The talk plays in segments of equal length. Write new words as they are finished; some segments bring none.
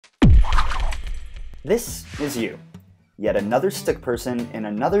This is you. Yet another stick person in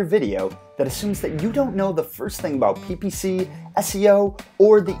another video that assumes that you don't know the first thing about PPC, SEO,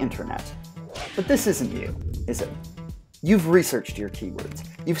 or the internet. But this isn't you, is it? You've researched your keywords.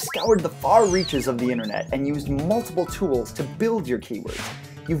 You've scoured the far reaches of the internet and used multiple tools to build your keywords.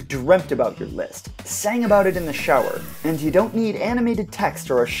 You've dreamt about your list, sang about it in the shower, and you don't need animated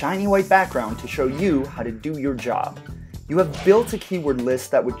text or a shiny white background to show you how to do your job. You have built a keyword list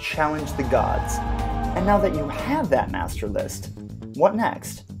that would challenge the gods. And now that you have that master list, what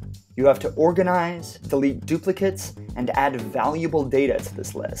next? You have to organize, delete duplicates, and add valuable data to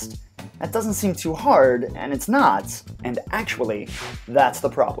this list. That doesn't seem too hard, and it's not, and actually, that's the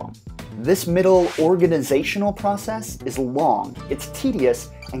problem. This middle organizational process is long, it's tedious,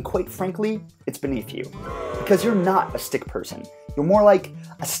 and quite frankly, it's beneath you. Because you're not a stick person, you're more like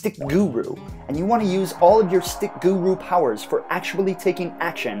a stick guru, and you want to use all of your stick guru powers for actually taking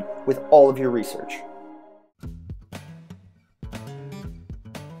action with all of your research.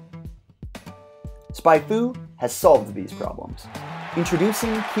 SpyFu has solved these problems.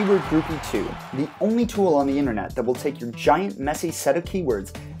 Introducing Keyword Groupie 2, the only tool on the internet that will take your giant messy set of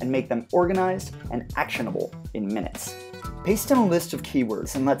keywords and make them organized and actionable in minutes. Paste in a list of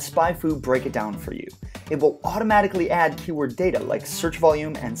keywords and let SpyFu break it down for you. It will automatically add keyword data like search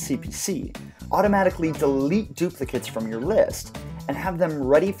volume and CPC, automatically delete duplicates from your list, and have them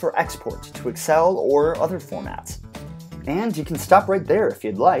ready for export to Excel or other formats. And you can stop right there if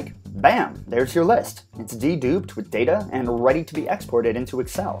you'd like. Bam! There's your list. It's deduped with data and ready to be exported into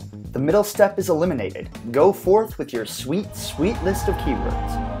Excel. The middle step is eliminated. Go forth with your sweet, sweet list of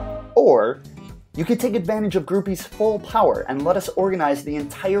keywords. Or, you could take advantage of Groupie's full power and let us organize the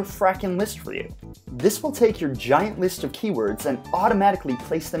entire frackin' list for you. This will take your giant list of keywords and automatically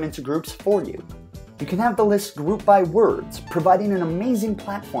place them into groups for you. You can have the list grouped by words, providing an amazing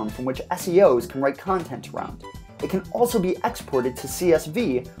platform from which SEOs can write content around. It can also be exported to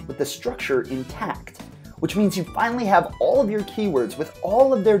CSV with the structure intact, which means you finally have all of your keywords with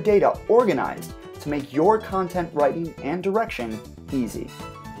all of their data organized to make your content writing and direction easy.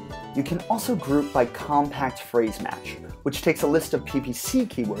 You can also group by compact phrase match, which takes a list of PPC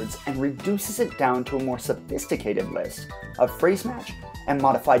keywords and reduces it down to a more sophisticated list of phrase match and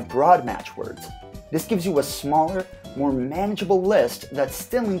modified broad match words. This gives you a smaller, more manageable list that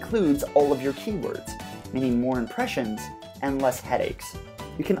still includes all of your keywords, meaning more impressions and less headaches.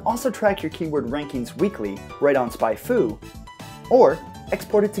 You can also track your keyword rankings weekly right on SpyFu, or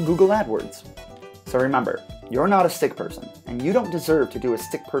export it to Google AdWords. So remember, you're not a stick person, and you don't deserve to do a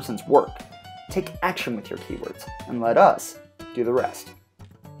stick person's work. Take action with your keywords, and let us do the rest.